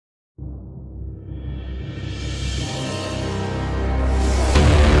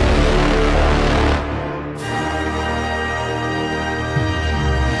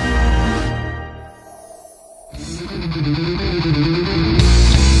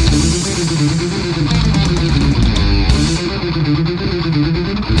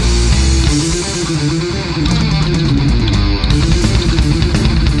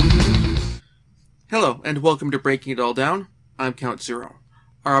and welcome to Breaking It All Down. I'm Count Zero.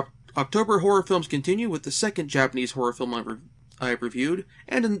 Our October horror films continue with the second Japanese horror film I've reviewed,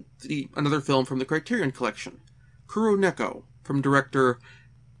 and another film from the Criterion Collection, Kuroneko, from director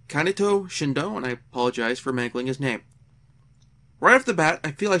Kaneto Shindo, and I apologize for mangling his name. Right off the bat,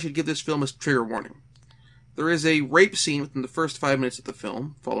 I feel I should give this film a trigger warning. There is a rape scene within the first 5 minutes of the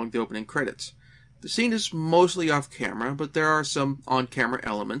film, following the opening credits. The scene is mostly off-camera, but there are some on-camera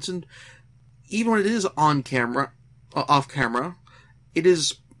elements, and even when it is off-camera, it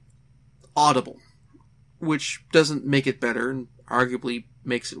is audible, which doesn't make it better, and arguably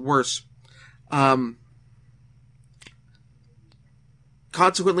makes it worse.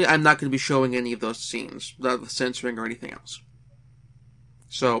 Consequently, I'm not going to be showing any of those scenes, without censoring or anything else.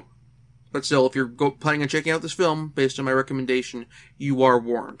 So, but still, if you're planning on checking out this film, based on my recommendation, you are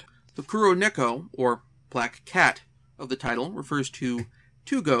warned. The Kuroneko, or Black Cat, of the title, refers to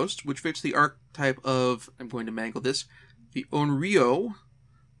two ghosts, which fits the archetype of, I'm going to mangle this, the Onryo,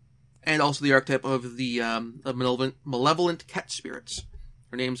 and also the archetype of the malevolent cat spirits.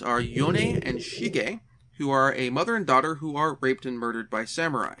 Their names are Yone and Shige, who are a mother and daughter who are raped and murdered by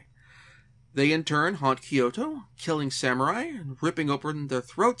samurai. They in turn haunt Kyoto, killing samurai, ripping open their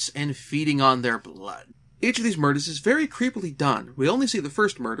throats, and feeding on their blood. Each of these murders is very creepily done. We only see the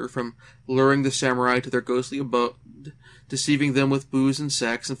first murder, from luring the samurai to their ghostly abode, deceiving them with booze and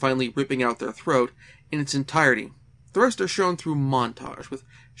sex, and finally ripping out their throat, in its entirety. The rest are shown through montage, with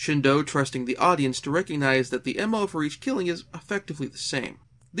Shindo trusting the audience to recognize that the MO for each killing is effectively the same.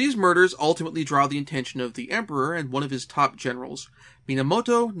 These murders ultimately draw the attention of the emperor and one of his top generals,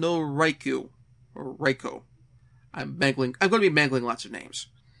 Minamoto no Raiko. I'm going to be mangling lots of names.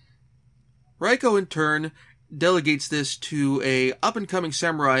 Raiko, in turn, delegates this to a up-and-coming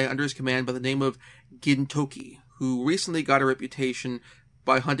samurai under his command by the name of Gintoki, who recently got a reputation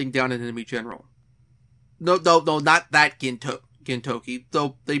by hunting down an enemy general. No, not that Gintoki,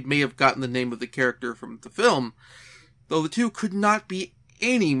 though they may have gotten the name of the character from the film, though the two could not be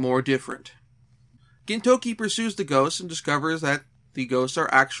any more different. Gintoki pursues the ghosts and discovers that the ghosts are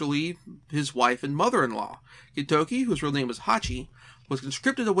actually his wife and mother-in-law. Gintoki, whose real name is Hachi, was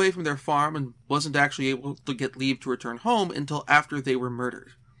conscripted away from their farm and wasn't actually able to get leave to return home until after they were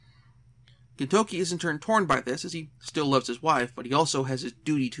murdered. Gintoki is in turn torn by this, as he still loves his wife, but he also has his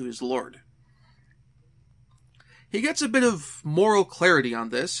duty to his lord. He gets a bit of moral clarity on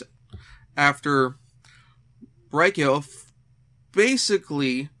this after Raiko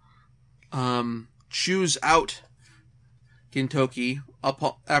basically chews out Gintoki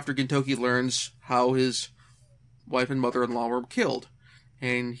after Gintoki learns how his wife and mother-in-law were killed.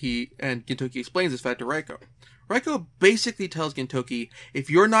 And Gintoki explains this fact to Raiko. Raiko basically tells Gintoki,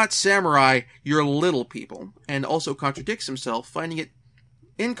 if you're not samurai, you're little people, and also contradicts himself, finding it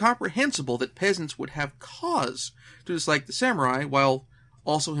incomprehensible that peasants would have cause to dislike the samurai, while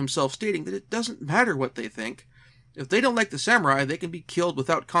also himself stating that it doesn't matter what they think. If they don't like the samurai, they can be killed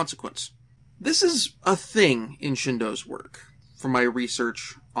without consequence. This is a thing in Shindo's work, from my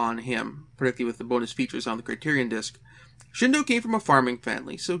research on him, particularly with the bonus features on the Criterion disc. Shindo came from a farming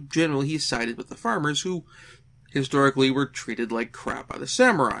family, so generally he sided with the farmers, who historically were treated like crap by the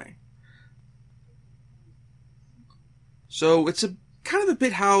samurai. So it's kind of a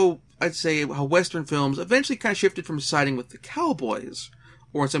bit how Western films eventually kind of shifted from siding with the cowboys,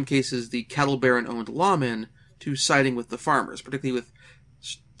 or in some cases the cattle baron-owned lawmen, to siding with the farmers, particularly with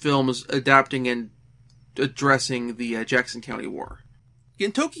films adapting and addressing the Jackson County War.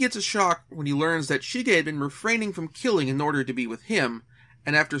 Gintoki gets a shock when he learns that Shige had been refraining from killing in order to be with him,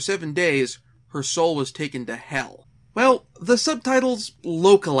 and after 7 days, her soul was taken to hell. Well, the subtitles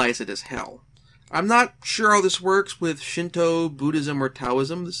localize it as hell. I'm not sure how this works with Shinto, Buddhism, or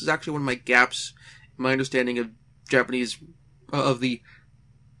Taoism. This is actually one of my gaps in my understanding of of the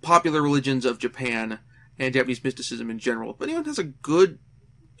popular religions of Japan and Japanese mysticism in general. If anyone has a good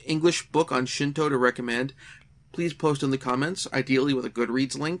English book on Shinto to recommend, please post in the comments, ideally with a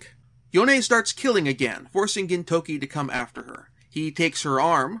Goodreads link. Yone starts killing again, forcing Gintoki to come after her. He takes her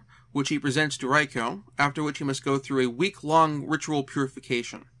arm, which he presents to Raiko, after which he must go through a week-long ritual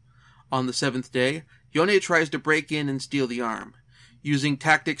purification. On the 7th day, Yone tries to break in and steal the arm, using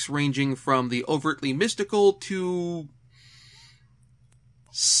tactics ranging from the overtly mystical to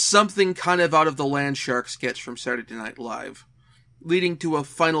something kind of out of the Land Shark sketch from Saturday Night Live, leading to a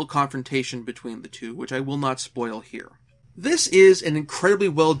final confrontation between the two, which I will not spoil here. This is an incredibly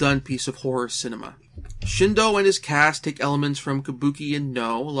well-done piece of horror cinema. Shindo and his cast take elements from kabuki and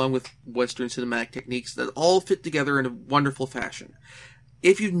no, along with Western cinematic techniques that all fit together in a wonderful fashion.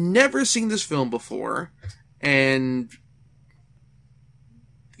 If you've never seen this film before, and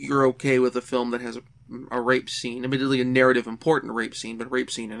you're okay with a film that has a rape scene, admittedly a narrative important rape scene, but a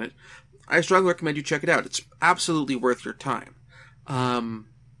rape scene in it, I strongly recommend you check it out. It's absolutely worth your time.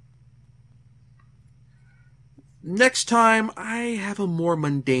 Next time, I have a more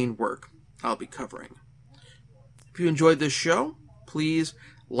mundane work I'll be covering. If you enjoyed this show, please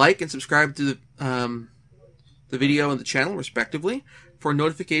like and subscribe to the video and the channel, respectively, for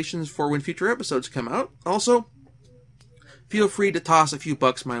notifications for when future episodes come out. Also, feel free to toss a few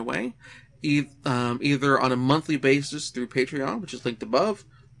bucks my way, either on a monthly basis through Patreon, which is linked above,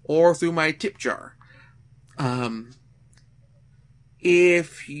 or through my tip jar.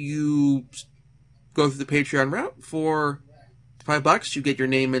 If you go through the Patreon route for $5, you get your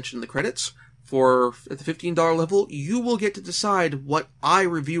name mentioned in the credits. At the $15 level, you will get to decide what I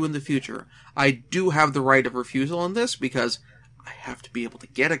review in the future. I do have the right of refusal on this because I have to be able to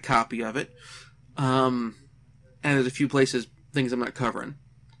get a copy of it. And there's a few things I'm not covering.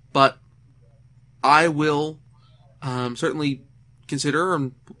 But I will certainly consider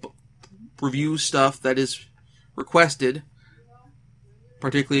and review stuff that is requested,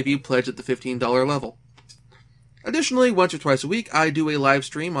 particularly if you pledge at the $15 level. Additionally, once or twice a week, I do a live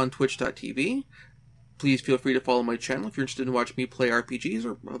stream on twitch.tv. Please feel free to follow my channel if you're interested in watching me play RPGs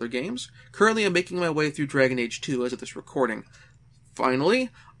or other games. Currently, I'm making my way through Dragon Age 2 as of this recording. Finally,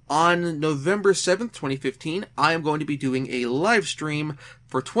 on November 7th, 2015, I am going to be doing a live stream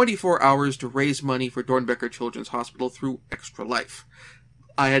for 24 hours to raise money for Doernbecher Children's Hospital through Extra Life.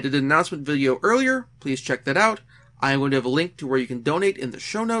 I had an announcement video earlier. Please check that out. I am going to have a link to where you can donate in the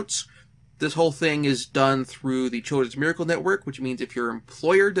show notes. This whole thing is done through the Children's Miracle Network, which means if your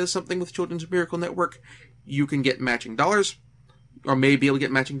employer does something with Children's Miracle Network, you can get matching dollars, or may be able to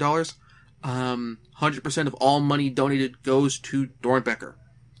get matching dollars. 100% of all money donated goes to Doernbecher.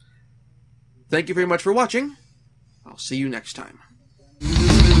 Thank you very much for watching. I'll see you next time.